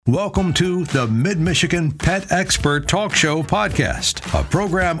Welcome to the Mid-Michigan Pet Expert Talk Show podcast, a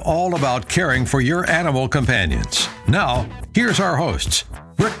program all about caring for your animal companions. Now, here's our hosts,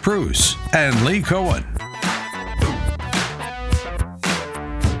 Rick Preuss and Lee Cohen.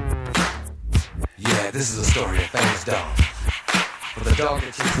 Yeah, this is a story of famous dog.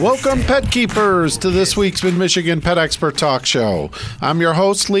 Welcome, pet keepers, to this week's Mid-Michigan Pet Expert Talk Show. I'm your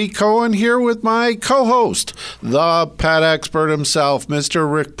host, Lee Cohen, here with my co-host, the pet expert himself,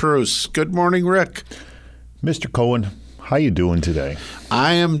 Mr. Rick Preuss. Good morning, Rick. Mr. Cohen, how you doing today?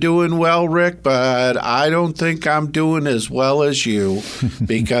 I am doing well, Rick, but I don't think I'm doing as well as you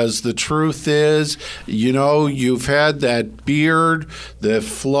because the truth is, you know, you've had that beard, the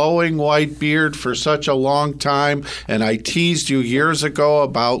flowing white beard for such a long time, and I teased you years ago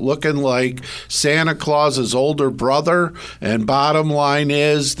about looking like Santa Claus's older brother, and bottom line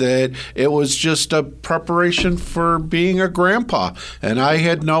is that it was just a preparation for being a grandpa, and I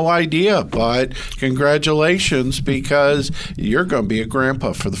had no idea, but congratulations because you're going to be a grandpa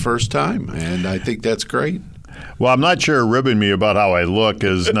for the first time, and I think that's great. Well, I'm not sure ribbing me about how I look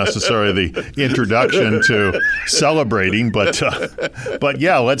is necessarily the introduction to celebrating, but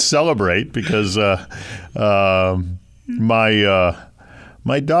yeah, let's celebrate because my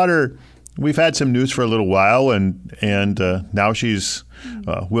daughter, we've had some news for a little while, and now she's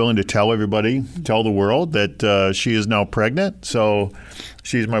willing to tell the world that she is now pregnant. So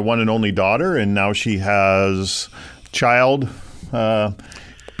she's my one and only daughter, and now she has child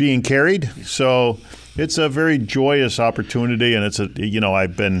being carried. So it's a very joyous opportunity, and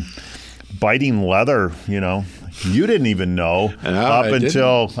I've been biting leather, you didn't even know up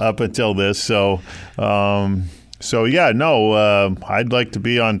until this. I'd like to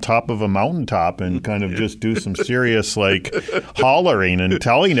be on top of a mountaintop and kind of just do some serious hollering and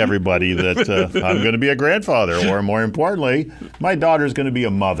telling everybody that I'm going to be a grandfather, or more importantly, my daughter's going to be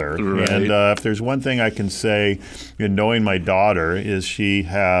a mother. Right. And if there's one thing I can say in knowing my daughter is she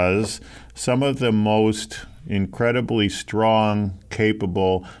has some of the most incredibly strong,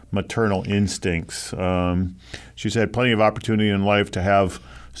 capable maternal instincts. She's had plenty of opportunity in life to have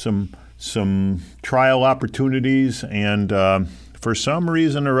some trial opportunities, and for some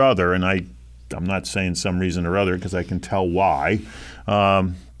reason or other, and I'm not saying some reason or other because I can tell why,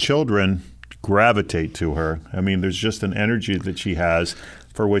 children gravitate to her. I mean, there's just an energy that she has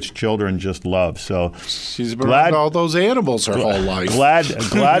for which children just love. So she's been around all those animals her whole life.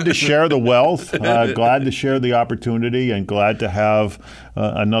 Glad to share the wealth, glad to share the opportunity, and glad to have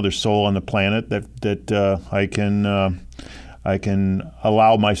another soul on the planet that I can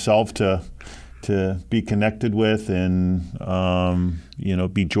allow myself to be connected with and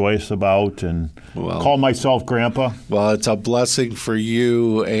be joyous about and call myself grandpa. Well, it's a blessing for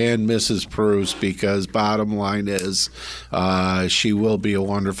you and Mrs. Preuss because bottom line is she will be a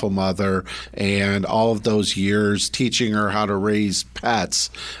wonderful mother, and all of those years teaching her how to raise pets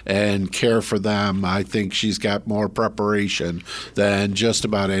and care for them, I think she's got more preparation than just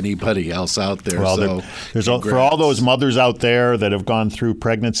about anybody else out there. Well, for all those mothers out there that have gone through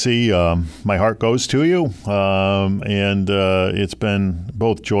pregnancy, my heart goes to you, and it's been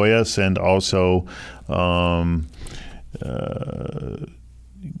both joyous and also a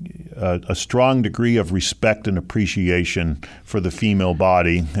strong degree of respect and appreciation for the female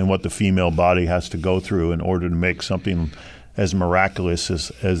body and what the female body has to go through in order to make something as miraculous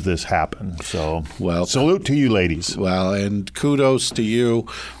as this happen. So, salute to you, ladies. Well, and kudos to you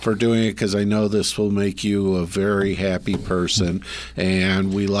for doing it because I know this will make you a very happy person,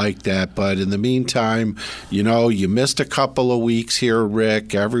 and we like that. But in the meantime, you missed a couple of weeks here,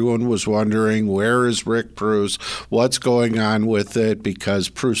 Rick. Everyone was wondering, where is Rick Preuss? What's going on with it? Because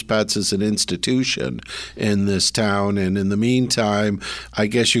Preuss Pets is an institution in this town, and in the meantime, I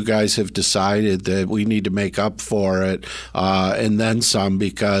guess you guys have decided that we need to make up for it. And then some,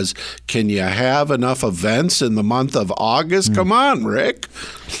 because can you have enough events in the month of August? Come on, Rick.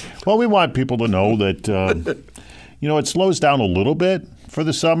 Well, we want people to know that, it slows down a little bit for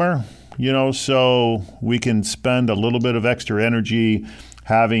the summer, so we can spend a little bit of extra energy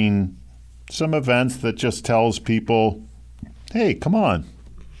having some events that just tells people, hey, come on,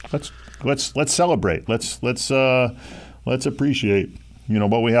 let's celebrate. Let's appreciate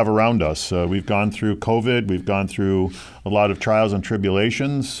what we have around us. We've gone through COVID. We've gone through a lot of trials and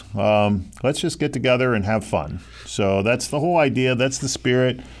tribulations. Let's just get together and have fun. So that's the whole idea. That's the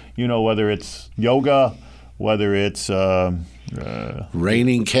spirit. Whether it's yoga, whether it's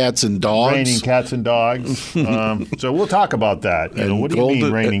Raining cats and dogs. Raining cats and dogs. So we'll talk about that. What do you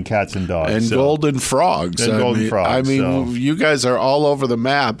mean raining cats and dogs? And golden frogs. Frogs. You guys are all over the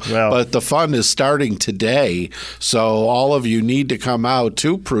map, but the fun is starting today. So all of you need to come out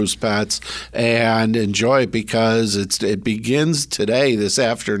to Preuss Pets and enjoy it because it begins today, this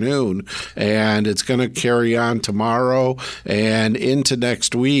afternoon, and it's going to carry on tomorrow and into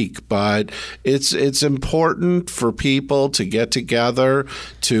next week. But it's important for people to get together,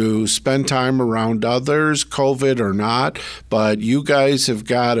 to spend time around others, COVID or not. But you guys have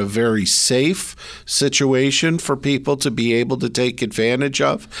got a very safe situation for people to be able to take advantage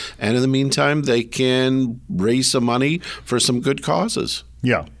of. And in the meantime, they can raise some money for some good causes.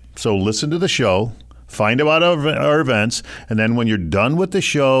 Yeah. So listen to the show. Find out our events. And then when you're done with the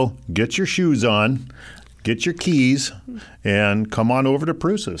show, get your shoes on. Get your keys and come on over to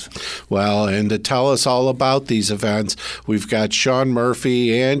Preuss's. Well, and to tell us all about these events, we've got Sean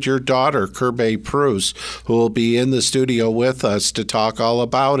Murphy and your daughter, Kirbay Preuss, who will be in the studio with us to talk all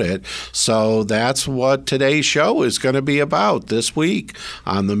about it. So that's what today's show is going to be about this week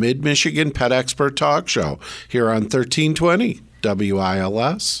on the Mid-Michigan Pet Expert Talk Show here on 1320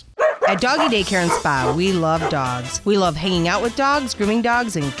 WILS. At Doggy Daycare and Spa, we love dogs. We love hanging out with dogs, grooming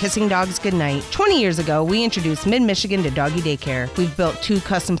dogs, and kissing dogs goodnight. 20 years ago, we introduced Mid-Michigan to Doggy Daycare. We've built 2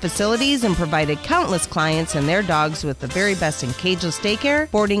 custom facilities and provided countless clients and their dogs with the very best in cageless daycare,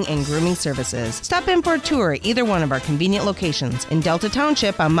 boarding, and grooming services. Stop in for a tour at either one of our convenient locations in Delta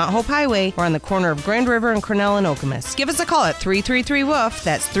Township on Mount Hope Highway or on the corner of Grand River and Cornell and Okemos. Give us a call at 333-WOOF,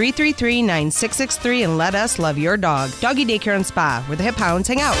 that's 333-9663, and let us love your dog. Doggy Daycare and Spa, where the hip hounds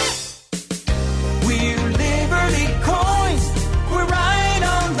hang out. We're Liberty Coins. We're right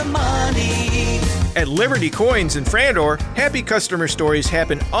on the money. At Liberty Coins in Frandor, happy customer stories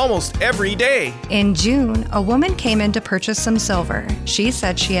happen almost every day. In June, a woman came in to purchase some silver. She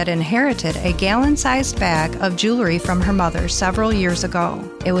said she had inherited a gallon-sized bag of jewelry from her mother several years ago.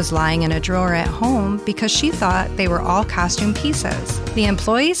 It was lying in a drawer at home because she thought they were all costume pieces. The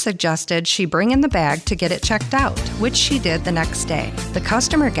employee suggested she bring in the bag to get it checked out, which she did the next day. The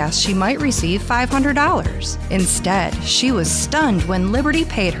customer guessed she might receive $500. Instead, she was stunned when Liberty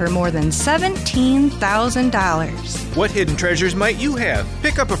paid her more than $17,000. What hidden treasures might you have?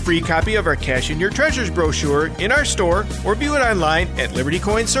 Pick up a free copy of our Cash in Your Treasures brochure in our store or view it online at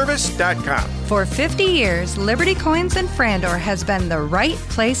libertycoinservice.com. For 50 years, Liberty Coins in Frandor has been the right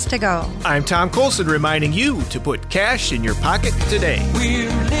place to go. I'm Tom Colson reminding you to put cash in your pocket today. We're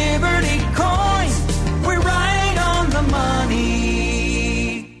Liberty Coins. We're right on the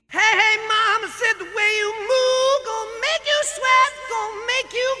money. Hey, mama said the way you move gonna make you sweat, gonna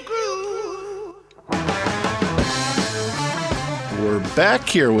make you groove. We're back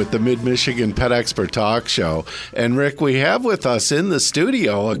here with the Mid-Michigan Pet Expert Talk Show. And Rick, we have with us in the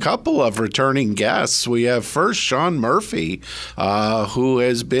studio a couple of returning guests. We have first Sean Murphy, who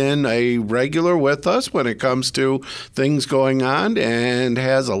has been a regular with us when it comes to things going on and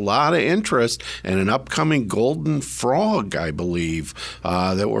has a lot of interest in an upcoming golden frog, I believe,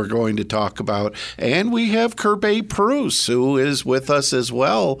 that we're going to talk about. And we have Kirbay Preuss, who is with us as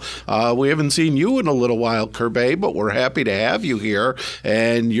well. We haven't seen you in a little while, Kirbay, but we're happy to have you here.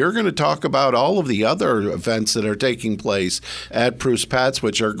 And you're going to talk about all of the other events that are taking place at Preuss Pets,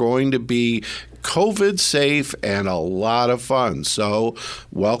 which are going to be COVID safe and a lot of fun. So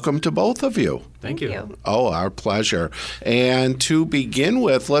welcome to both of you. Thank you. Oh, our pleasure. And to begin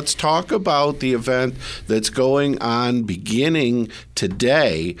with, let's talk about the event that's going on beginning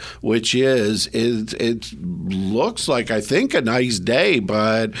today, which is it looks like, I think, a nice day,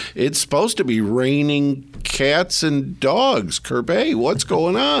 but it's supposed to be raining cats and dogs. Kirbay, what's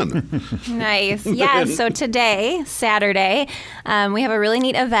going on? Nice. Yeah, so today, Saturday, we have a really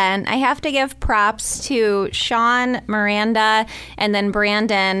neat event. I have to give props to Sean, Miranda, and then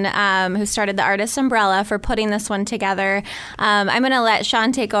Brandon, who started the Artist Umbrella, for putting this one together. I'm going to let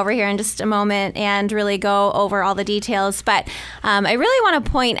Sean take over here in just a moment and really go over all the details. But I really want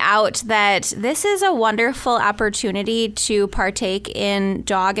to point out that this is a wonderful opportunity to partake in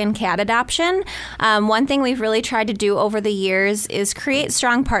dog and cat adoption. One thing we've really tried to do over the years is create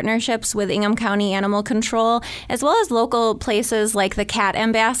strong partnerships with Ingham County Animal Control, as well as local places like the Cat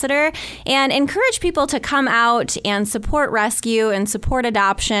Ambassador, and encourage people to come out and support rescue and support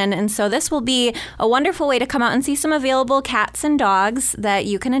adoption. And so this will be a wonderful way to come out and see some available cats and dogs that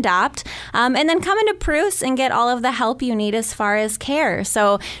you can adopt, and then come into Preuss and get all of the help you need as far as care.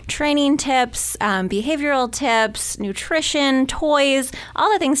 So training tips, behavioral tips, nutrition, toys,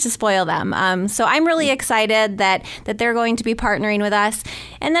 all the things to spoil them. So I'm really excited that they're going to be partnering with us.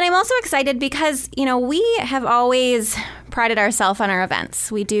 And then I'm also excited because, we have always prided ourselves on our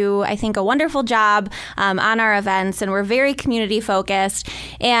events. We do, I think, a wonderful job on our events, and we're very community focused.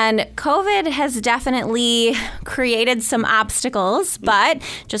 And COVID has definitely created some obstacles, but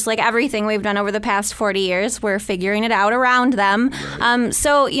just like everything we've done over the past 40 years, we're figuring it out around them.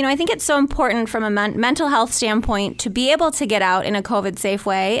 So, I think it's so important from a mental health standpoint to be able to get out in a COVID-safe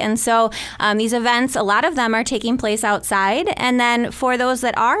way. And so these events, a lot of them are taking place outside. And then for those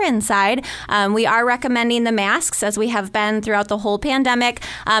that are inside, we are recommending the masks, as we have been throughout the whole pandemic.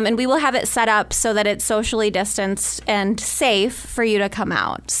 And we will have it set up so that it's socially distanced and safe for you to come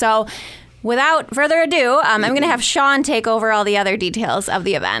out. So without further ado, I'm going to have Sean take over all the other details of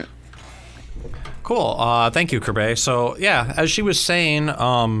the event. Cool. Thank you, Kirbay. So, yeah, as she was saying,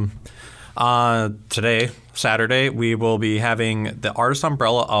 today, Saturday, we will be having the Artist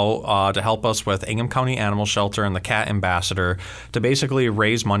Umbrella out to help us with Ingham County Animal Shelter and the Cat Ambassador to basically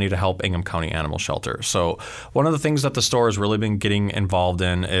raise money to help Ingham County Animal Shelter. So one of the things that the store has really been getting involved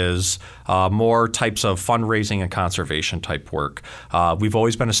in is more types of fundraising and conservation type work. We've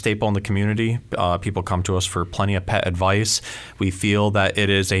always been a staple in the community. People come to us for plenty of pet advice. We feel that it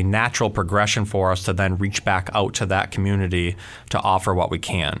is a natural progression for us to then reach back out to that community to offer what we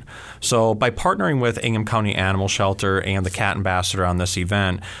can. So by partnering with Ingham County Animal Shelter and the Cat Ambassador on this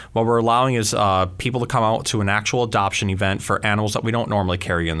event, what we're allowing is people to come out to an actual adoption event for animals that we don't normally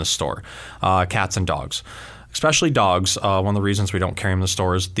carry in the store, cats and dogs. Especially dogs, one of the reasons we don't carry them in the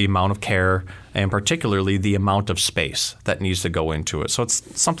store is the amount of care and particularly the amount of space that needs to go into it. So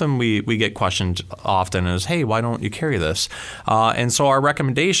it's something we get questioned often is, hey, why don't you carry this? And so our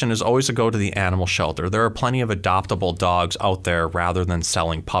recommendation is always to go to the animal shelter. There are plenty of adoptable dogs out there rather than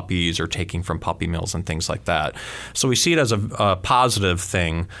selling puppies or taking from puppy mills and things like that. So we see it as a positive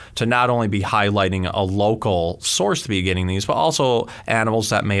thing to not only be highlighting a local source to be getting these, but also animals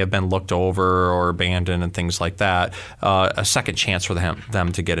that may have been looked over or abandoned and things like that, a second chance for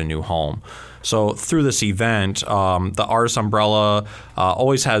them to get a new home. So through this event, the Artist Umbrella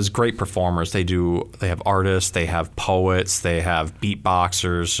always has great performers. They have artists, they have poets, they have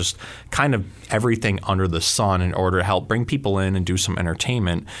beatboxers, just kind of everything under the sun in order to help bring people in and do some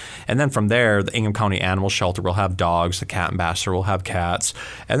entertainment. And then from there, the Ingham County Animal Shelter will have dogs, the Cat Ambassador will have cats.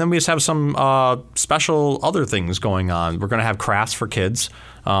 And then we just have some special other things going on. We're going to have crafts for kids.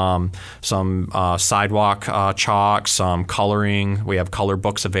 Some sidewalk chalk, some coloring. We have color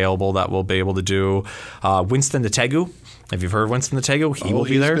books available that we'll be able to do. Winston the Tegu. If you've heard Winston the Tegu, he will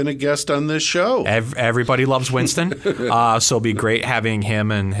be there. He's been a guest on this show. Everybody loves Winston. So it'll be great having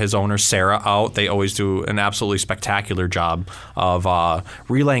him and his owner, Sarah, out. They always do an absolutely spectacular job of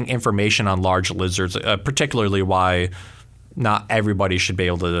relaying information on large lizards, particularly why not everybody should be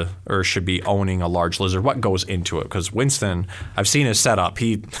able to or should be owning a large lizard. What goes into it? Because Winston, I've seen his setup.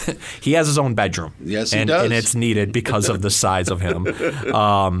 He has his own bedroom. Yes, he does. And it's needed because of the size of him.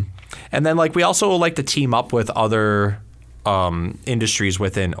 And then we also like to team up with other industries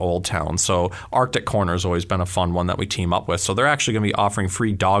within Old Town. So Arctic Corner has always been a fun one that we team up with. So they're actually going to be offering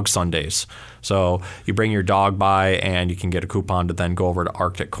free dog Sundays. So you bring your dog by and you can get a coupon to then go over to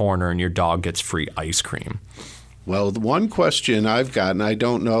Arctic Corner and your dog gets free ice cream. Well, the one question I've got, and I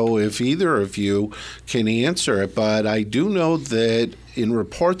don't know if either of you can answer it, but I do know that in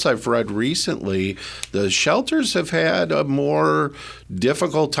reports I've read recently, the shelters have had a more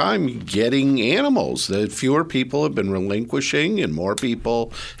difficult time getting animals. That fewer people have been relinquishing and more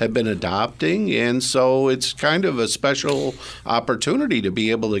people have been adopting. And so it's kind of a special opportunity to be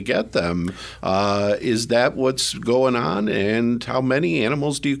able to get them. Is that what's going on? And how many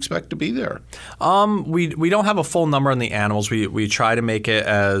animals do you expect to be there? We don't have a full number on the animals. We try to make it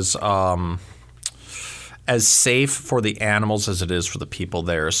as safe for the animals as it is for the people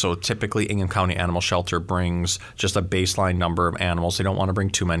there. So typically Ingham County Animal Shelter brings just a baseline number of animals. They don't want to bring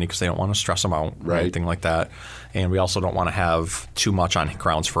too many because they don't want to stress them out or anything like that. And we also don't want to have too much on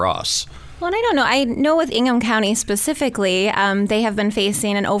grounds for us. Well, and I don't know. I know with Ingham County specifically, they have been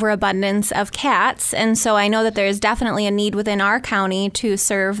facing an overabundance of cats. And so I know that there is definitely a need within our county to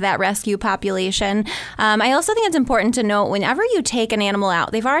serve that rescue population. I also think it's important to note whenever you take an animal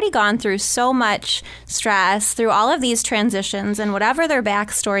out, they've already gone through so much stress through all of these transitions and whatever their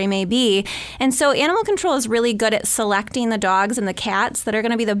backstory may be. And so animal control is really good at selecting the dogs and the cats that are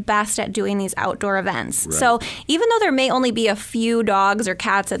going to be the best at doing these outdoor events. Right. So even though there may only be a few dogs or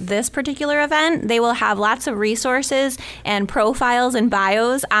cats at this particular event, they will have lots of resources and profiles and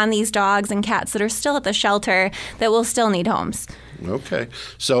bios on these dogs and cats that are still at the shelter that will still need homes. Okay.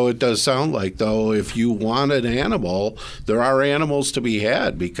 So it does sound like, though, if you want an animal, there are animals to be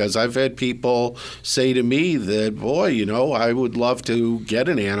had, because I've had people say to me that, boy, you know, I would love to get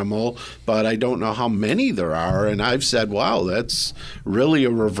an animal, but I don't know how many there are. And I've said, wow, that's really a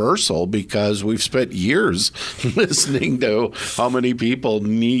reversal, because we've spent years listening to how many people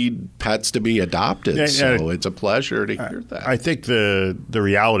need pets to be adopted. So it's a pleasure to hear that. I think the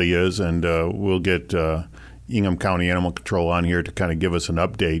reality is, and we'll get Ingham County Animal Control on here to kind of give us an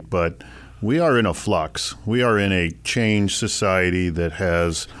update, but we are in a flux. We are in a changed society that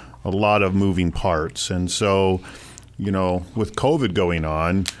has a lot of moving parts. And so, you know, with COVID going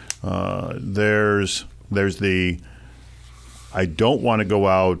on, there's the I don't want to go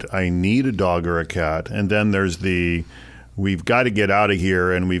out, I need a dog or a cat. And then there's the we've got to get out of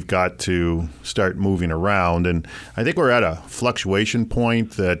here and we've got to start moving around. And I think we're at a fluctuation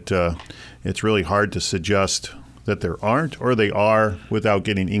point that it's really hard to suggest that there aren't, or they are, without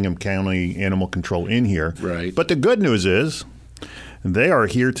getting Ingham County Animal Control in here. Right. But the good news is they are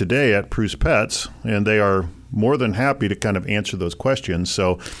here today at Preuss Pets, and they are more than happy to kind of answer those questions.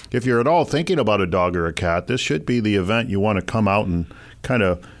 So if you're at all thinking about a dog or a cat, this should be the event you want to come out and kind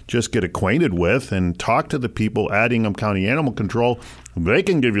of just get acquainted with and talk to the people at Ingham County Animal Control. They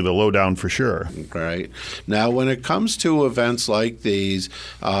can give you the lowdown for sure. Right. Now, when it comes to events like these,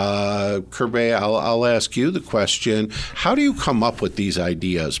 Kirbay, I'll ask you the question, how do you come up with these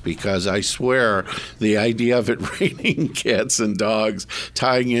ideas? Because I swear the idea of it raining cats and dogs,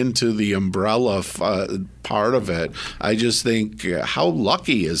 tying into the umbrella part of it, I just think, how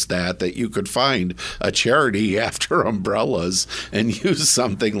lucky is that you could find a charity after umbrellas and use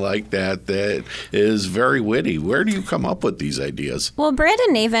something like that is very witty. Where do you come up with these ideas? Well,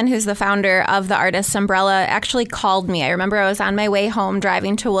 Brandon Navin, who's the founder of the Artist's Umbrella, actually called me. I remember I was on my way home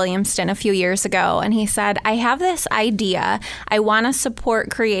driving to Williamston a few years ago, and he said, I have this idea. I want to support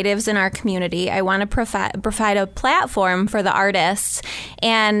creatives in our community. I want to provide a platform for the artists,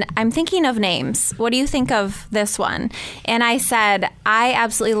 and I'm thinking of names. What do you think of this one? And I said, I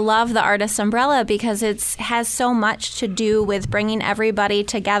absolutely love the Artist's Umbrella because it has so much to do with bringing everybody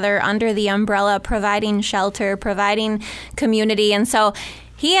together under the umbrella, providing shelter, providing community. And so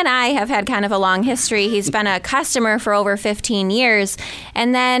he and I have had kind of a long history. He's been a customer for over 15 years.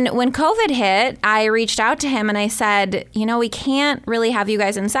 And then when COVID hit, I reached out to him and I said, you know, we can't really have you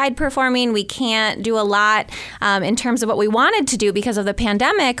guys inside performing. We can't do a lot in terms of what we wanted to do because of the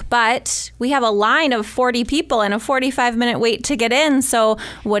pandemic, but we have a line of 40 people and a 45-minute wait to get in. So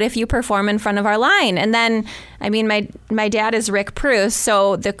what if you perform in front of our line? And then, I mean, my dad is Rick Preuss,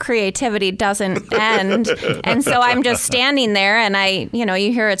 so the creativity doesn't end. And so I'm just standing there and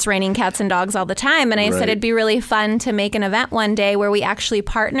you hear it's raining cats and dogs all the time. And I said it'd be really fun to make an event one day where we actually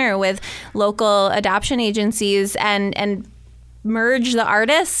partner with local adoption agencies and merge the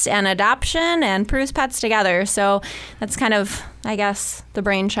artists and adoption and Preuss Pets together. So that's kind of, I guess, the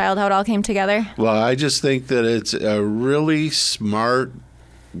brainchild, how it all came together. Well, I just think that it's a really smart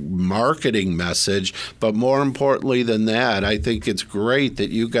marketing message, but more importantly than that, I think it's great that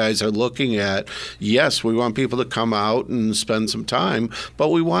you guys are looking at, yes, we want people to come out and spend some time, but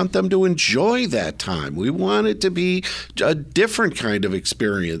we want them to enjoy that time. We want it to be a different kind of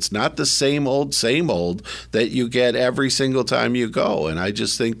experience, not the same old that you get every single time you go. And I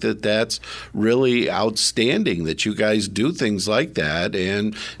just think that that's really outstanding that you guys do things like that.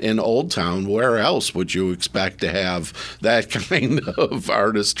 And in Old Town, where else would you expect to have that kind of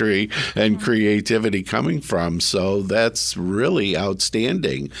artistry and creativity coming from? So that's really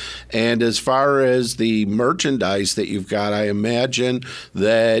outstanding. And as far as the merchandise that you've got, I imagine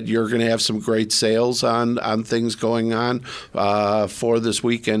that you're going to have some great sales on things going on for this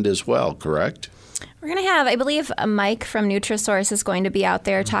weekend as well, correct? We're going to have, I believe, Mike from Nutrisource is going to be out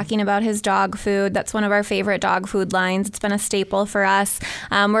there talking about his dog food. That's one of our favorite dog food lines. It's been a staple for us.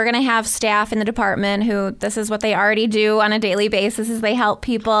 We're going to have staff in the department who, this is what they already do on a daily basis, is they help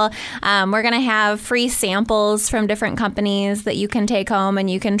people. We're going to have free samples from different companies that you can take home and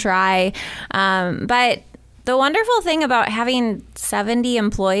you can try. But the wonderful thing about having 70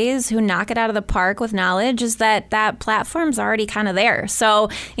 employees who knock it out of the park with knowledge is that platform's already kind of there. So,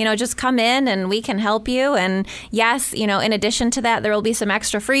 just come in and we can help you. And yes, in addition to that, there will be some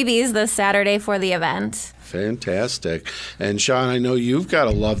extra freebies this Saturday for the event. Fantastic. And Sean, I know you've got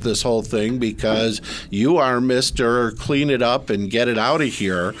to love this whole thing because you are Mr. Clean it up and get it out of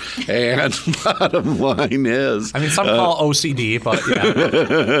here. And bottom line is... I mean, some call OCD, but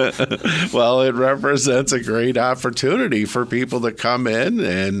yeah. Well, it represents a great opportunity for people to come in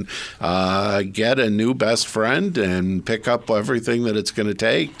and get a new best friend and pick up everything that it's going to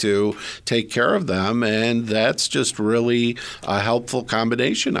take to take care of them. And that's just really a helpful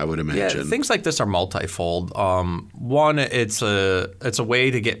combination, I would imagine. Yeah, things like this are multifold. One, it's a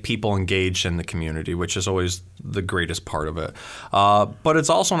way to get people engaged in the community, which is always the greatest part of it. But it's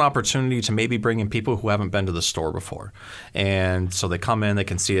also an opportunity to maybe bring in people who haven't been to the store before. And so they come in, they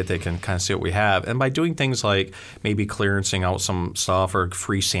can see it, they can kind of see what we have. And by doing things like maybe clearancing out some stuff or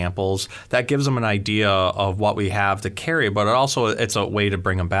free samples, that gives them an idea of what we have to carry. But it's a way to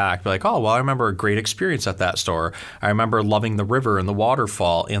bring them back. Be like, oh, well, I remember a great experience at that store. I remember loving the river and the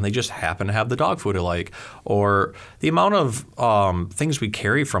waterfall, and they just happen to have the dog food I like. Or the amount of things we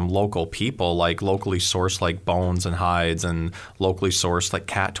carry from local people, like locally sourced like bones and hides and locally sourced like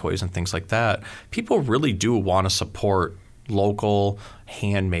cat toys and things like that. People really do want to support local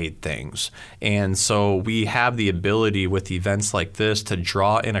handmade things. And so we have the ability with events like this to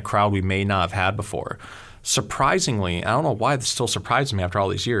draw in a crowd we may not have had before. Surprisingly, I don't know why this still surprises me after all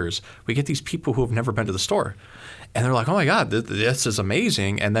these years, we get these people who have never been to the store. And they're like, oh my God, this is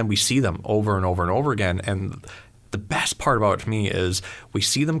amazing. And then we see them over and over and over again. And the best part about it to me is we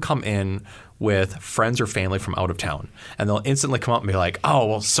see them come in with friends or family from out of town. And they'll instantly come up and be like, oh,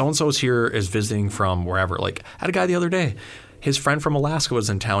 well, so-and-so's here is visiting from wherever. Like, I had a guy the other day. His friend from Alaska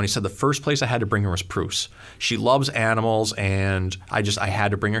was in town. He said the first place I had to bring her was Preuss. She loves animals, and I had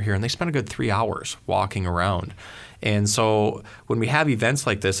to bring her here. And they spent a good 3 hours walking around. And so when we have events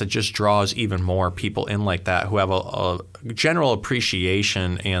like this, it just draws even more people in like that who have a general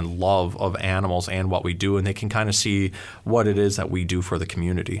appreciation and love of animals and what we do, and they can kind of see what it is that we do for the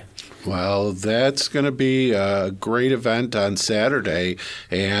community. Well, that's going to be a great event on Saturday.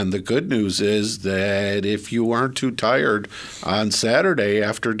 And the good news is that if you aren't too tired on Saturday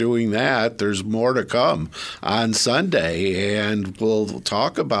after doing that, there's more to come on Sunday. And we'll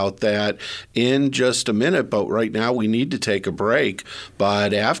talk about that in just a minute. But right now we need to take a break.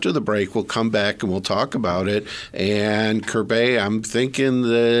 But after the break, we'll come back and we'll talk about it. And Kirbay, I'm thinking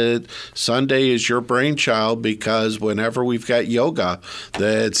that Sunday is your brainchild because whenever we've got yoga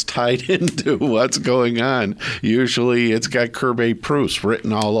that's tied into what's going on, usually it's got Kirbay Preuss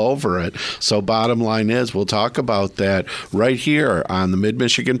written all over it. So bottom line is we'll talk about that right here on the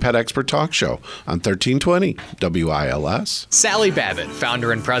Mid-Michigan Pet Expert Talk Show on 1320 WILS. Sally Babbitt,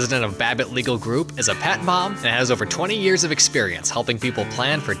 founder and president of Babbitt Legal Group, is a pet mom and has over 20 years of experience helping people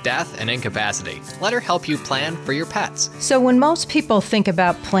plan for death and incapacity. Let her help you plan for your pets. So when most people think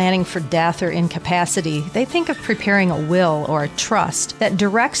about planning for death or incapacity, they think of preparing a will or a trust that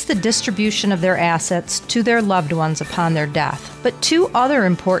directs the distribution of their assets to their loved ones upon their death. But two other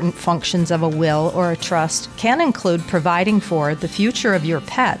important functions of a will or a trust can include providing for the future of your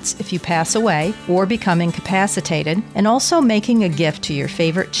pets if you pass away or become incapacitated, and also making a gift to your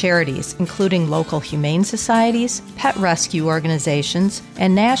favorite charities, including local humane societies, pet rescue organizations,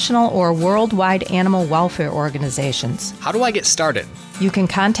 and national or worldwide animal welfare organizations. How do I get started? You can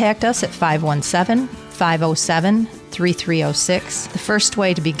contact us at 517-507-3306. The first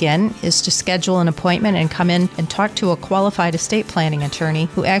way to begin is to schedule an appointment and come in and talk to a qualified estate planning attorney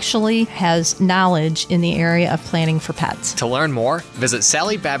who actually has knowledge in the area of planning for pets. To learn more, visit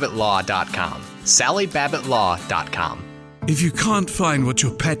SallyBabbittLaw.com. SallyBabbittLaw.com. If you can't find what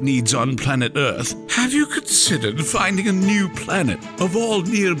your pet needs on planet Earth, have you considered finding a new planet? Of all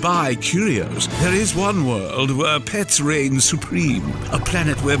nearby curios, there is one world where pets reign supreme. A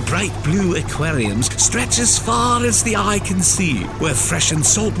planet where bright blue aquariums stretch as far as the eye can see, where fresh and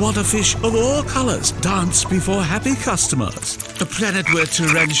saltwater fish of all colors dance before happy customers. A planet where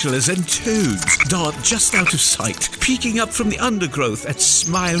tarantulas and toads dart just out of sight, peeking up from the undergrowth at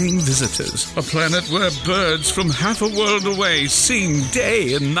smiling visitors. A planet where birds from half a world away sing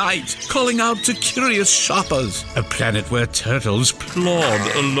day and night, calling out to curious shoppers. A planet where turtles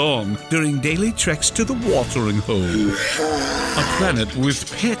plod along during daily treks to the watering hole. A planet with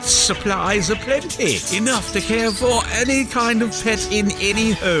pet supplies aplenty, enough to care for any kind of pet in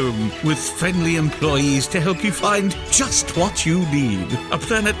any home, with friendly employees to help you find just what you need. A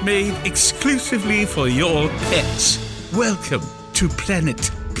planet made exclusively for your pets. Welcome to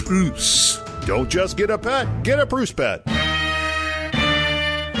Planet Preuss. Don't just get a pet, get a Preuss pet.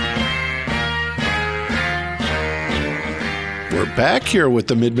 We're back here with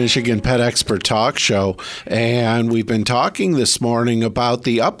the Mid-Michigan Pet Expert Talk Show, and we've been talking this morning about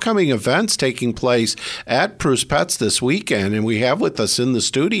the upcoming events taking place at Preuss Pets this weekend, and we have with us in the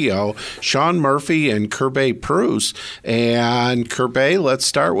studio Sean Murphy and Kirbay Preuss. And Kirbay, let's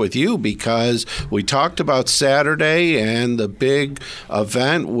start with you because we talked about Saturday and the big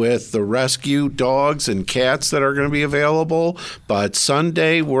event with the rescue dogs and cats that are going to be available, but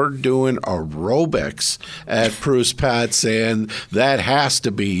Sunday we're doing aerobics at Preuss Pets, and that has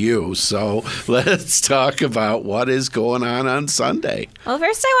to be you. So let's talk about what is going on Sunday. Well,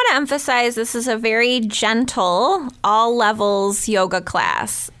 first I want to emphasize this is a very gentle, all levels yoga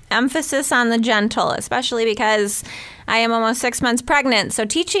class. Emphasis on the gentle, especially because I am almost 6 months pregnant, so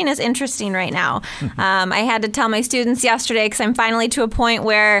teaching is interesting right now. I had to tell my students yesterday because I'm finally to a point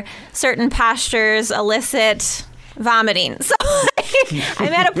where certain postures elicit vomiting. So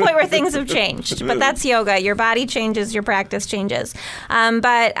I'm at a point where things have changed, but that's yoga. Your body changes, your practice changes.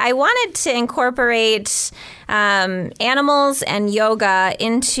 But I wanted to incorporate animals and yoga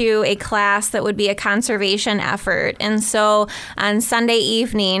into a class that would be a conservation effort. And so on Sunday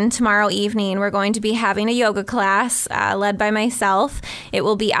evening, tomorrow evening, we're going to be having a yoga class led by myself. It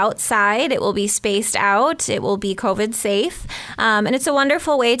will be outside. It will be spaced out. It will be COVID safe. And it's a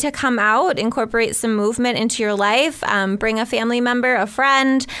wonderful way to come out, incorporate some movement into your life, bring a family member, a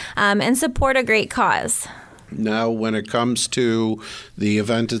friend, and support a great cause. Now, when it comes to the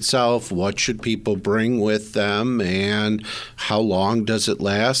event itself, what should people bring with them and how long does it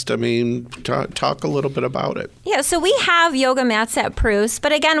last? I mean, talk a little bit about it. Yeah, so we have yoga mats at Preuss,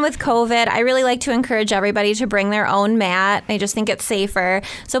 but again, with COVID, I really like to encourage everybody to bring their own mat. I just think it's safer.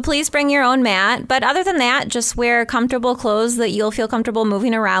 So please bring your own mat. But other than that, just wear comfortable clothes that you'll feel comfortable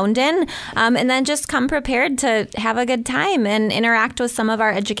moving around in. And then just come prepared to have a good time and interact with some of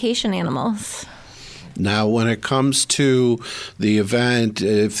our education animals. Now, when it comes to the event,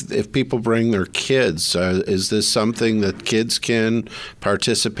 if people bring their kids, is this something that kids can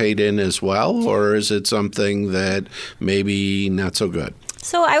participate in as well, or is it something that maybe not so good?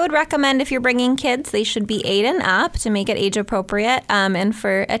 So I would recommend if you're bringing kids, they should be 8 and up to make it age appropriate and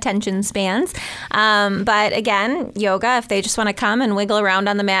for attention spans. But again, yoga, if they just want to come and wiggle around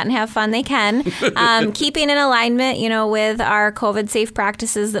on the mat and have fun, they can. Keeping in alignment, with our COVID safe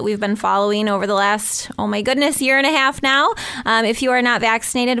practices that we've been following over the last, year and a half now. If you are not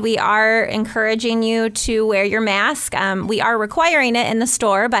vaccinated, we are encouraging you to wear your mask. We are requiring it in the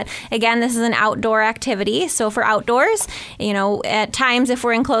store, but again, this is an outdoor activity. So for outdoors, at times, if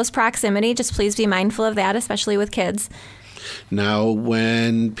we're in close proximity, just please be mindful of that, especially with kids. Now,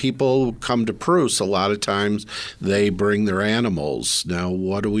 when people come to Preuss, a lot of times they bring their animals. Now,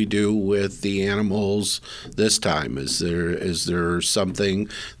 what do we do with the animals this time? Is there something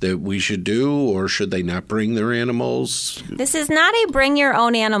that we should do, or should they not bring their animals? This is not a bring your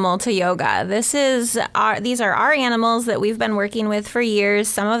own animal to yoga. These are our animals that we've been working with for years.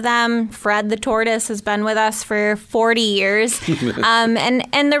 Some of them, Fred the tortoise, has been with us for 40 years.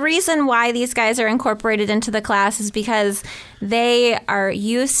 And the reason why these guys are incorporated into the class is because they are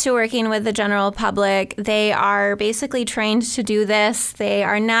used to working with the general public. They are basically trained to do this. They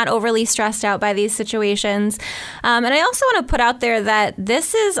are not overly stressed out by these situations. And I also want to put out there that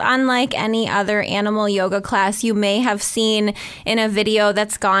this is unlike any other animal yoga class you may have seen in a video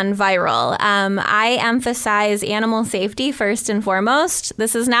that's gone viral. I emphasize animal safety first and foremost.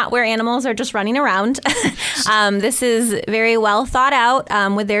 This is not where animals are just running around. This is very well thought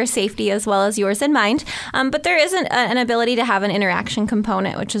out with their safety as well as yours in mind. But there is an ability to have an interaction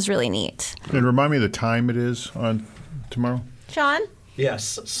component, which is really neat. And remind me the time it is on tomorrow? Sean?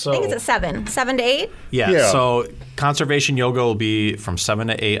 Yes. So I think it's at 7 to 8? Yeah. So conservation yoga will be from 7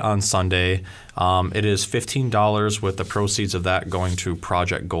 to 8 on Sunday. It is $15 with the proceeds of that going to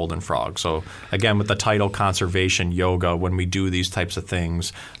Project Golden Frog. So again, with the title Conservation Yoga, when we do these types of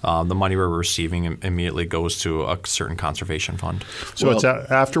things, the money we're receiving immediately goes to a certain conservation fund. So it's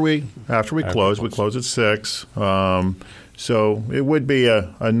after we close. We close at 6. So it would be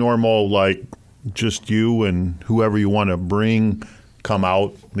a normal, just you and whoever you want to bring, come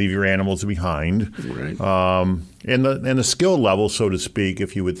out, leave your animals behind. Right. And the skill level, so to speak,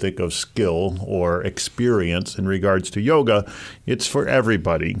 if you would think of skill or experience in regards to yoga, it's for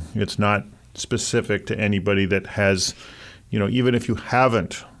everybody. It's not specific to anybody that has, even if you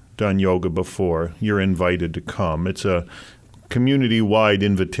haven't done yoga before, you're invited to come. It's a community-wide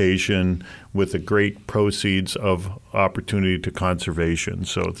invitation with the great proceeds of opportunity to conservation.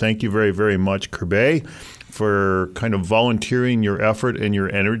 So thank you very, very much, Kirbay, for kind of volunteering your effort and your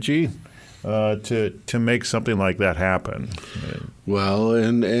energy to make something like that happen. Well,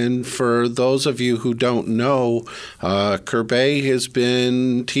 and for those of you who don't know, Kirbay has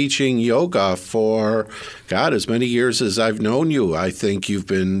been teaching yoga for, God, as many years as I've known you. I think you've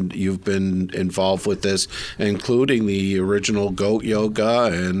been involved with this, including the original goat yoga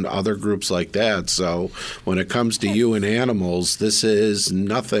and other groups like that. So when it comes to you and animals, this is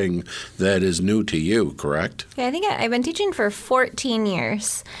nothing that is new to you, correct? Yeah, I think I've been teaching for 14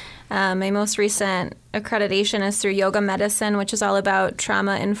 years. My most recent accreditation is through Yoga Medicine, which is all about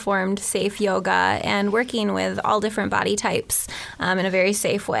trauma-informed, safe yoga and working with all different body types in a very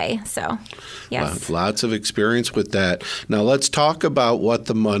safe way. So, yes. Lots of experience with that. Now, let's talk about what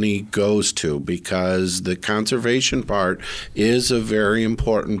the money goes to, because the conservation part is a very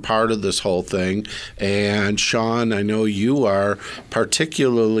important part of this whole thing. And, Sean, I know you are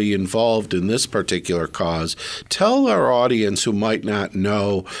particularly involved in this particular cause. Tell our audience who might not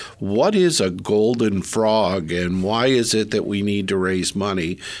know, what is a golden frog, and why is it that we need to raise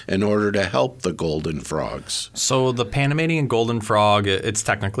money in order to help the golden frogs? So the Panamanian golden frog, it's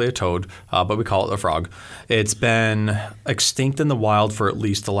technically a toad, but we call it a frog. It's been extinct in the wild for at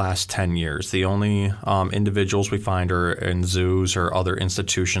least the last 10 years. The only individuals we find are in zoos or other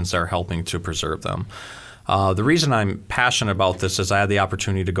institutions that are helping to preserve them. The reason I'm passionate about this is I had the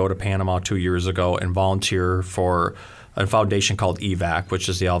opportunity to go to Panama 2 years ago and volunteer for a foundation called EVAC, which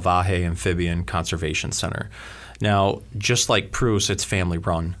is the Alvaje Amphibian Conservation Center. Now, just like Preuss, it's family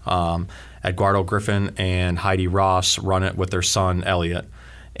run. Eduardo Griffin and Heidi Ross run it with their son, Elliot,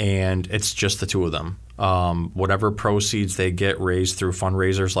 and it's just the two of them. Whatever proceeds they get raised through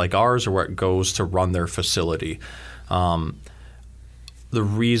fundraisers like ours or what goes to run their facility. The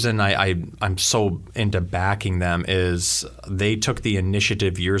reason I'm so into backing them is they took the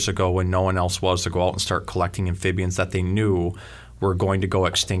initiative years ago when no one else was to go out and start collecting amphibians that they knew were going to go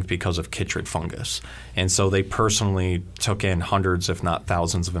extinct because of chytrid fungus. And so they personally took in hundreds, if not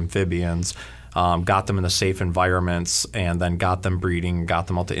thousands of amphibians, got them into safe environments, and then got them breeding, got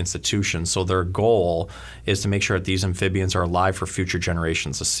them out to institutions. So their goal is to make sure that these amphibians are alive for future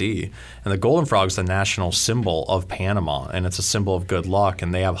generations to see. And the golden frog is the national symbol of Panama, and it's a symbol of good luck.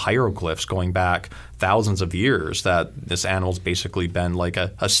 And they have hieroglyphs going back thousands of years that this animal's basically been like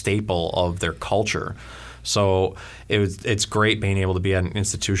a staple of their culture. So it's great being able to be at an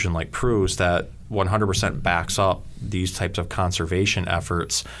institution like Preuss that 100% backs up these types of conservation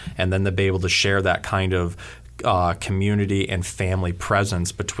efforts, and then to be able to share that kind of community and family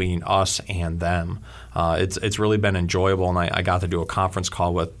presence between us and them. It's really been enjoyable, and I got to do a conference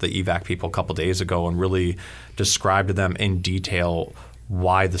call with the EVAC people a couple days ago and really describe to them in detail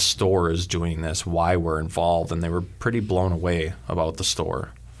why the store is doing this, why we're involved, and they were pretty blown away about the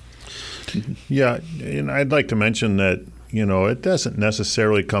store. Yeah, and I'd like to mention that, it doesn't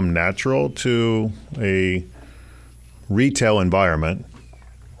necessarily come natural to a retail environment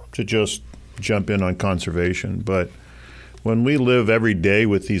to just jump in on conservation. But when we live every day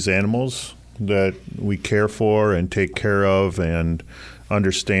with these animals that we care for and take care of and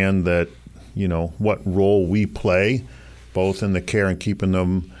understand that, what role we play, both in the care and keeping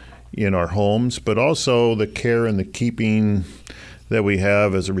them in our homes, but also the care and the keeping that we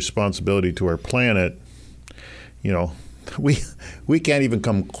have as a responsibility to our planet, we can't even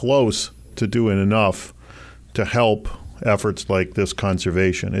come close to doing enough to help efforts like this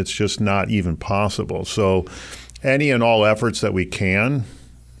conservation. It's just not even possible. So any and all efforts that we can,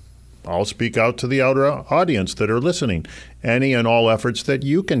 I'll speak out to the outer audience that are listening, any and all efforts that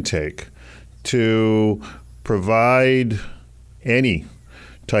you can take to provide any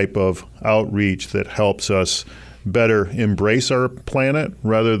type of outreach that helps us better embrace our planet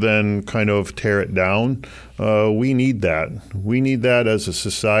rather than kind of tear it down. We need that. We need that as a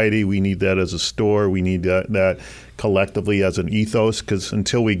society. We need that as a store. We need that collectively as an ethos, because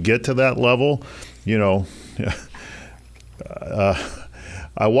until we get to that level, I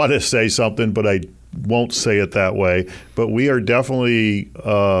want to say something, but I won't say it that way. But we are definitely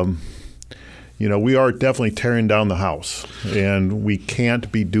we are definitely tearing down the house, and we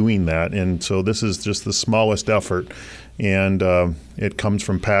can't be doing that. And so this is just the smallest effort, and it comes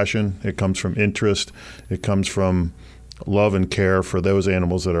from passion, it comes from interest, it comes from love and care for those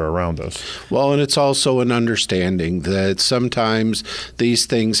animals that are around us. Well, and it's also an understanding that sometimes these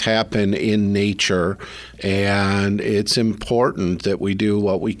things happen in nature, and it's important that we do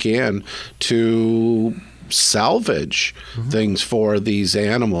what we can to salvage things for these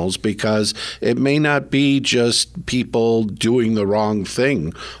animals, because it may not be just people doing the wrong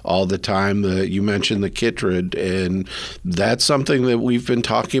thing all the time. You mentioned the chytrid, and that's something that we've been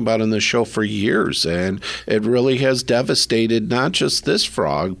talking about on the show for years, and it really has devastated not just this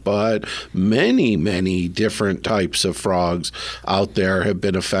frog, but many, many different types of frogs out there have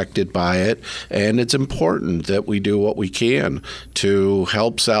been affected by it. And it's important that we do what we can to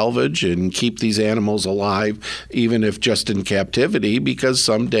help salvage and keep these animals alive, even if just in captivity, because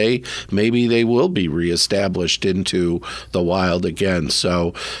someday maybe they will be reestablished into the wild again.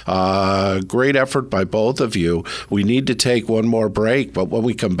 So great effort by both of you. We need to take one more break, but when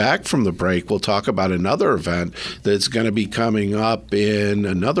we come back from the break, we'll talk about another event that's going to be coming up in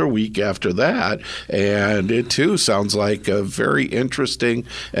another week after that, and it too sounds like a very interesting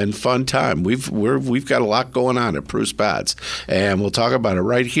and fun time. We've got a lot going on at Preuss Pets, and we'll talk about it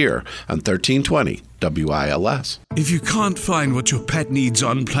right here on 1320 WILS. If you can't find what your pet needs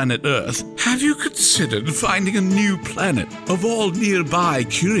on planet Earth, have you considered finding a new planet? Of all nearby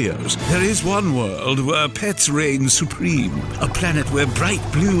curios, there is one world where pets reign supreme. A planet where bright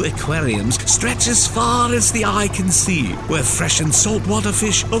blue aquariums stretch as far as the eye can see, where fresh and saltwater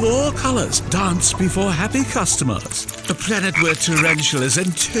fish of all colors dance before happy customers. A planet where tarantulas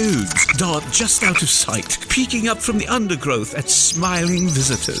and toads dart just out of sight, peeking up from the undergrowth at smiling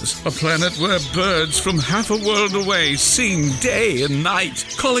visitors. A planet where birds from half a world away sing day and night,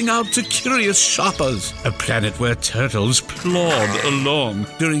 calling out to curious shoppers. A planet where turtles plod along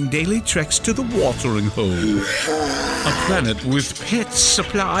during daily treks to the watering hole. A planet with pet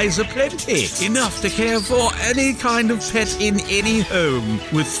supplies aplenty, enough to care for any kind of pet in any home,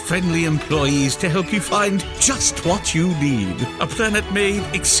 with friendly employees to help you find just what you need. A planet made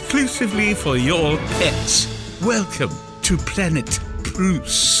exclusively for your pets. Welcome to Planet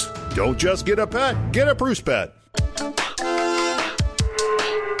Preuss. Don't just get a pet, get a Preuss pet.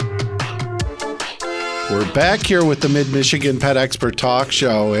 We're back here with the Mid-Michigan Pet Expert Talk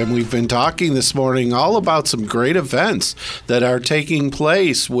Show, and we've been talking this morning all about some great events that are taking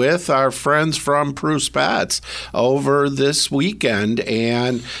place with our friends from Preuss Pets over this weekend.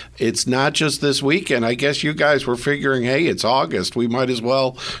 And it's not just this weekend. I guess you guys were figuring, hey, it's August. We might as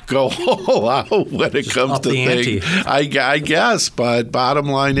well go all out when it comes to things. I guess. But bottom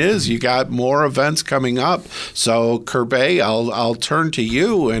line is you got more events coming up. So, Kirbay, I'll turn to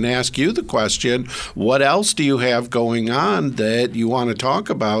you and ask you the question. What else do you have going on that you want to talk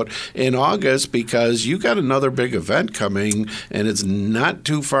about in August? Because you got another big event coming, and it's not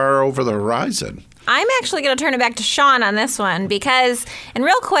too far over the horizon. I'm actually going to turn it back to Sean on this one because, and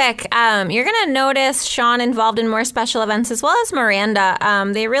real quick, you're going to notice Sean involved in more special events as well as Miranda.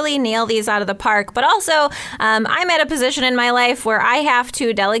 They really nail these out of the park. But also, I'm at a position in my life where I have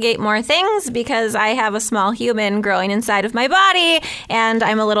to delegate more things because I have a small human growing inside of my body and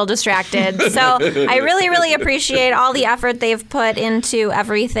I'm a little distracted. So I really, really appreciate all the effort they've put into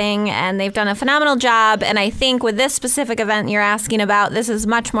everything, and they've done a phenomenal job. And I think with this specific event you're asking about, this is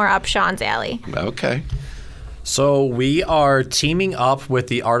much more up Sean's alley. Okay. So we are teaming up with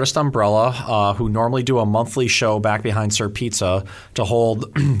the Artist Umbrella, who normally do a monthly show back behind Sir Pizza, to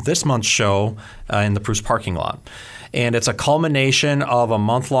hold this month's show in the Preuss parking lot. And it's a culmination of a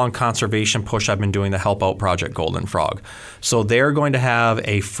month-long conservation push I've been doing to help out Project Golden Frog. So they're going to have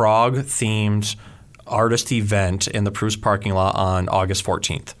a frog-themed artist event in the Preuss parking lot on August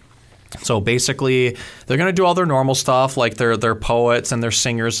 14th. So basically, they're going to do all their normal stuff, like their poets and their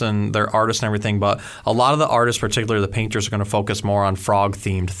singers and their artists and everything. But a lot of the artists, particularly the painters, are going to focus more on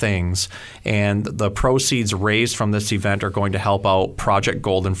frog-themed things. And the proceeds raised from this event are going to help out Project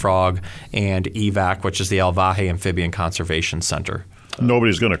Golden Frog and EVAC, which is the Alvaje Amphibian Conservation Center.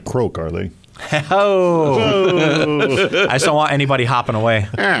 Nobody's going to croak, are they? Oh. I just don't want anybody hopping away.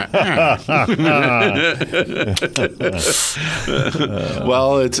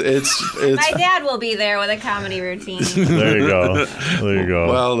 Well, it's my dad will be there with a comedy routine. There you go.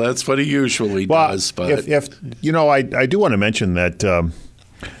 Well, that's what he usually does. But if you know, I do want to mention that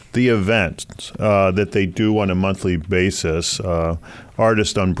the events that they do on a monthly basis,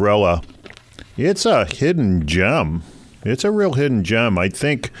 Artist Umbrella, it's a hidden gem. It's a real hidden gem. I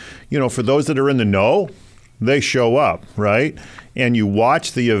think, for those that are in the know, they show up, right? And you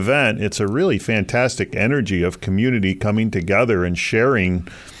watch the event, it's a really fantastic energy of community coming together and sharing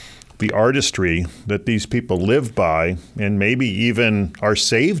the artistry that these people live by and maybe even are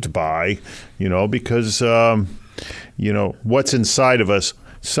saved by, because, what's inside of us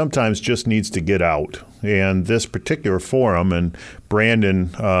sometimes just needs to get out. And this particular forum, and Brandon,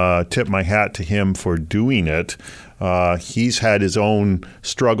 tip my hat to him for doing it, He's had his own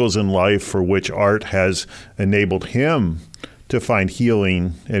struggles in life for which art has enabled him to find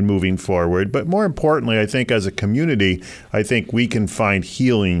healing and moving forward. But more importantly, I think as a community, I think we can find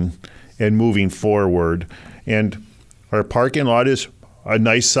healing and moving forward. And our parking lot is a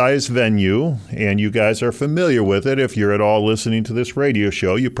nice-sized venue, and you guys are familiar with it. If you're at all listening to this radio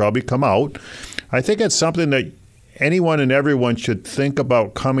show, you probably come out. I think it's something that anyone and everyone should think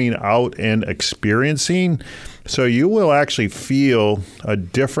about coming out and experiencing. So you will actually feel a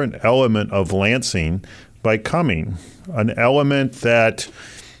different element of Lansing by coming, an element that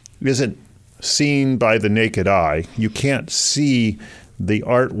isn't seen by the naked eye. You can't see the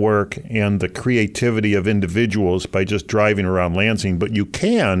artwork and the creativity of individuals by just driving around Lansing, but you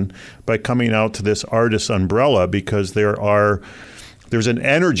can by coming out to this artist umbrella, because there's an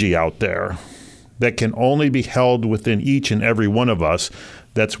energy out there that can only be held within each and every one of us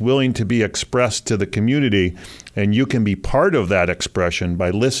that's willing to be expressed to the community. And you can be part of that expression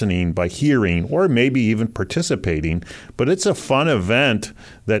by listening, by hearing, or maybe even participating. But it's a fun event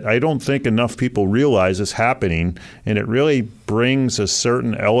that I don't think enough people realize is happening. And it really brings a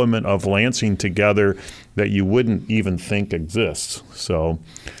certain element of Lansing together that you wouldn't even think exists. So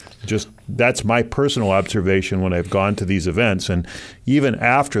just that's my personal observation when I've gone to these events. And even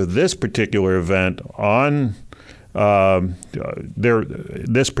after this particular event on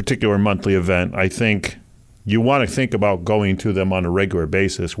this particular monthly event, I think you want to think about going to them on a regular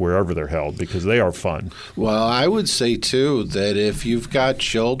basis wherever they're held, because they are fun. Well, I would say, too, that if you've got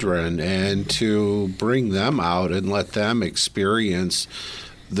children, and to bring them out and let them experience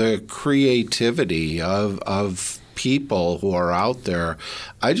the creativity of people who are out there.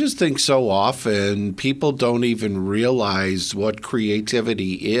 I just think so often people don't even realize what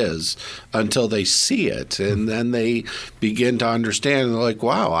creativity is until they see it, and then they begin to understand, and they're like,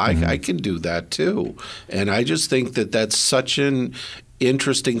 wow, I can do that too. And I just think that that's such an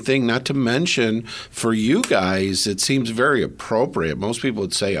interesting thing, not to mention for you guys, it seems very appropriate. Most people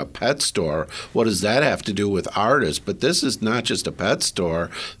would say a pet store. What does that have to do with artists? But this is not just a pet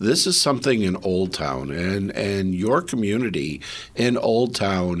store. This is something in Old Town, and your community in Old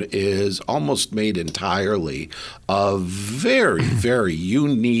Town is almost made entirely of very, very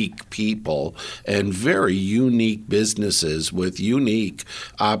unique people and very unique businesses with unique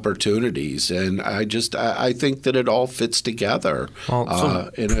opportunities. And I think that it all fits together.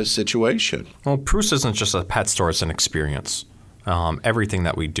 In a situation. Well, Preuss isn't just a pet store, it's an experience. Everything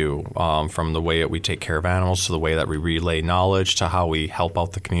that we do, from the way that we take care of animals to the way that we relay knowledge to how we help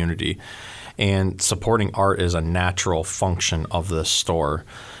out the community. And supporting art is a natural function of this store.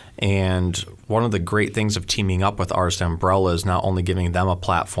 And one of the great things of teaming up with Artist Umbrella is not only giving them a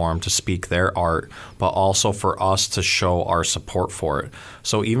platform to speak their art, but also for us to show our support for it.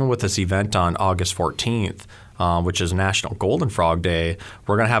 So even with this event on August 14th, which is National Golden Frog Day,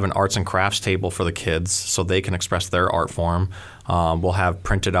 we're going to have an arts and crafts table for the kids so they can express their art form. We'll have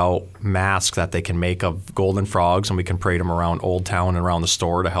printed out masks that they can make of golden frogs, and we can parade them around Old Town and around the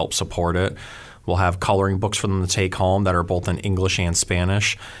store to help support it. We'll have coloring books for them to take home that are both in English and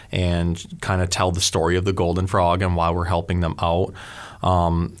Spanish and kind of tell the story of the golden frog and why we're helping them out.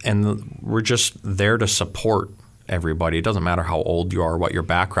 And we're just there to support everybody. It doesn't matter how old you are, what your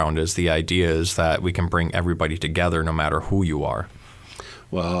background is. The idea is that we can bring everybody together no matter who you are.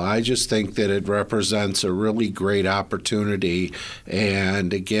 Well, I just think that it represents a really great opportunity.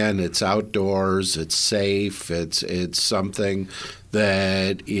 And again, it's outdoors, it's safe, it's something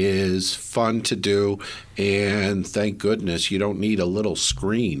that is fun to do. And thank goodness you don't need a little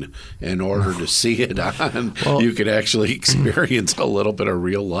screen in order to see it on. Well, you could actually experience a little bit of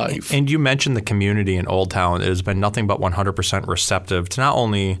real life. And you mentioned the community in Old Town. It has been nothing but 100% receptive to not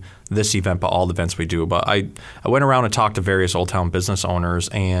only this event, but all the events we do. But I went around and talked to various Old Town business owners,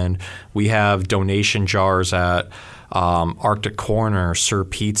 and we have donation jars at Arctic Corner, Sir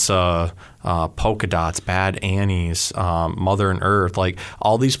Pizza, Polka Dots, Bad Annie's, Mother and Earth. Like,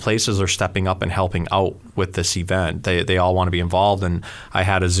 all these places are stepping up and helping out with this event. They all want to be involved. And I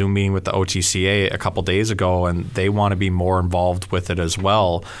had a Zoom meeting with the OTCA a couple days ago, and they want to be more involved with it as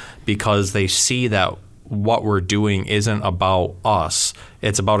well, because they see that what we're doing isn't about us.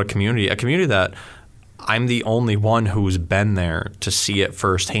 It's about a community that I'm the only one who's been there to see it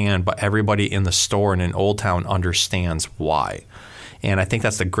firsthand, but everybody in the store and in Old Town understands why. And I think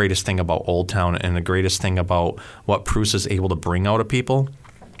that's the greatest thing about Old Town, and the greatest thing about what Preuss is able to bring out of people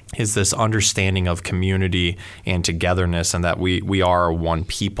is this understanding of community and togetherness, and that we are one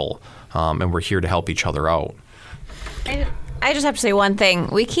people, and we're here to help each other out. I just have to say one thing.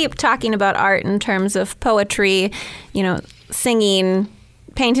 We keep talking about art in terms of poetry, singing,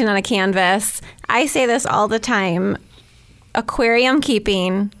 painting on a canvas. I say this all the time. Aquarium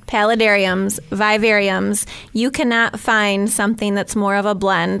keeping, paludariums, vivariums, you cannot find something that's more of a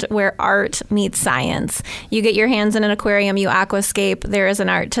blend where art meets science. You get your hands in an aquarium, you aquascape, there is an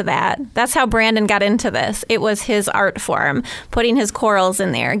art to that. That's how Brandon got into this. It was his art form, putting his corals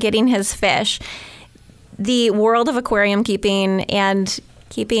in there, getting his fish. The world of aquarium keeping and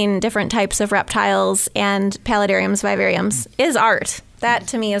keeping different types of reptiles and paludariums, vivariums is art. That,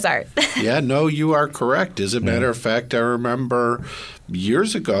 to me, is art. Yeah, no, you are correct. As a matter of fact, I remember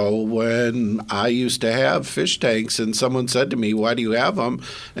years ago when I used to have fish tanks and someone said to me, "Why do you have them?"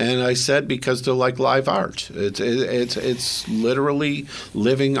 And I said, because they're like live art. It's literally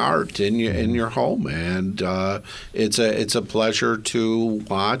living art in your home, and it's a pleasure to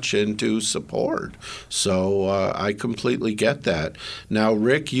watch and to support. So I completely get that. Now,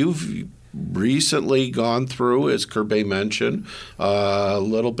 Rick, you've recently gone through, as Kirbay mentioned, a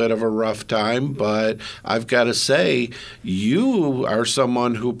little bit of a rough time, but I've got to say, you are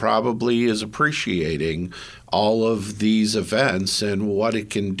someone who probably is appreciating all of these events and what it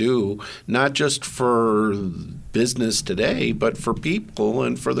can do, not just for business today, but for people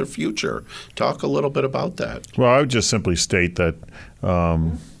and for their future. Talk a little bit about that. Well, I would just simply state that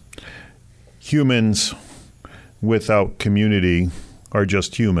humans without community are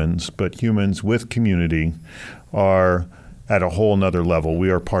just humans, but humans with community are at a whole nother level. We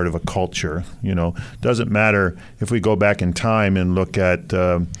are part of a culture. Doesn't matter if we go back in time and look at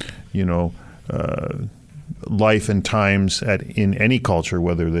life and times in any culture,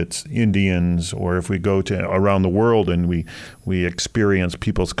 whether it's Indians or if we go to around the world and we experience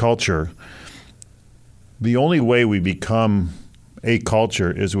people's culture. The only way we become a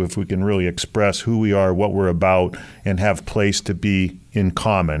culture is if we can really express who we are, what we're about, and have place to be in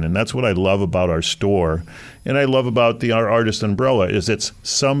common. And that's what I love about our store. And I love about our Artist Umbrella is it's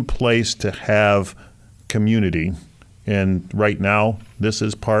some place to have community. And right now, this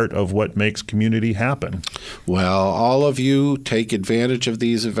is part of what makes community happen. Well, all of you take advantage of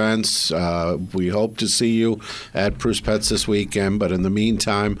these events. We hope to see you at Preuss Pets this weekend. But in the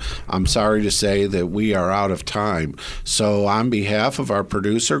meantime, I'm sorry to say that we are out of time. So on behalf of our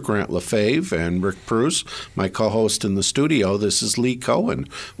producer, Grant Lefebvre, and Rick Preuss, my co-host in the studio, this is Lee Cohen,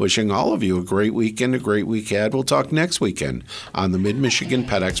 wishing all of you a great weekend, a great week ahead. We'll talk next weekend on the Mid-Michigan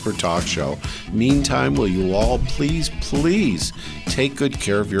Pet Expert Talk Show. Meantime, will you all please take good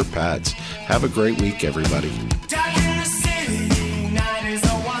care of your pets. Have a great week, everybody.